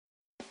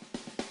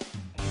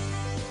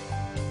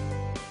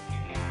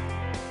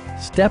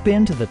Step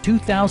into the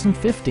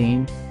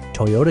 2015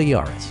 Toyota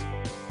Yaris.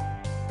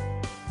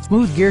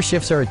 Smooth gear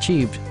shifts are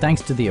achieved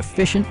thanks to the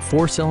efficient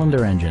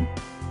 4-cylinder engine.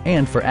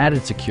 And for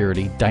added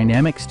security,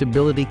 dynamic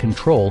stability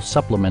control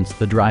supplements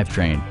the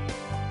drivetrain.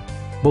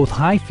 Both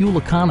high fuel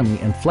economy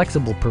and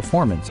flexible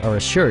performance are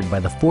assured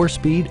by the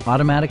 4-speed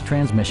automatic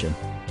transmission.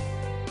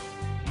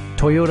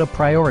 Toyota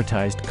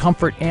prioritized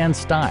comfort and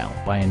style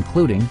by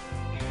including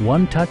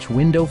one-touch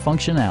window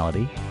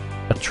functionality,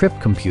 a trip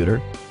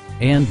computer,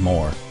 and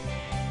more.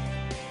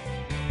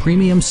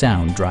 Premium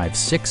sound drives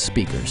 6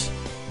 speakers,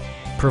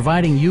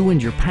 providing you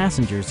and your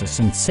passengers a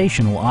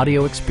sensational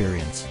audio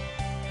experience.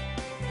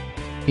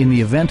 In the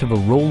event of a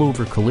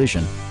rollover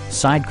collision,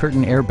 side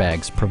curtain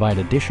airbags provide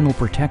additional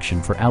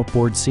protection for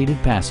outboard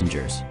seated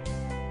passengers.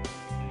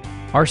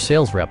 Our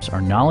sales reps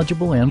are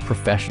knowledgeable and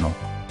professional.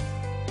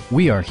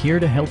 We are here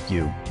to help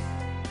you.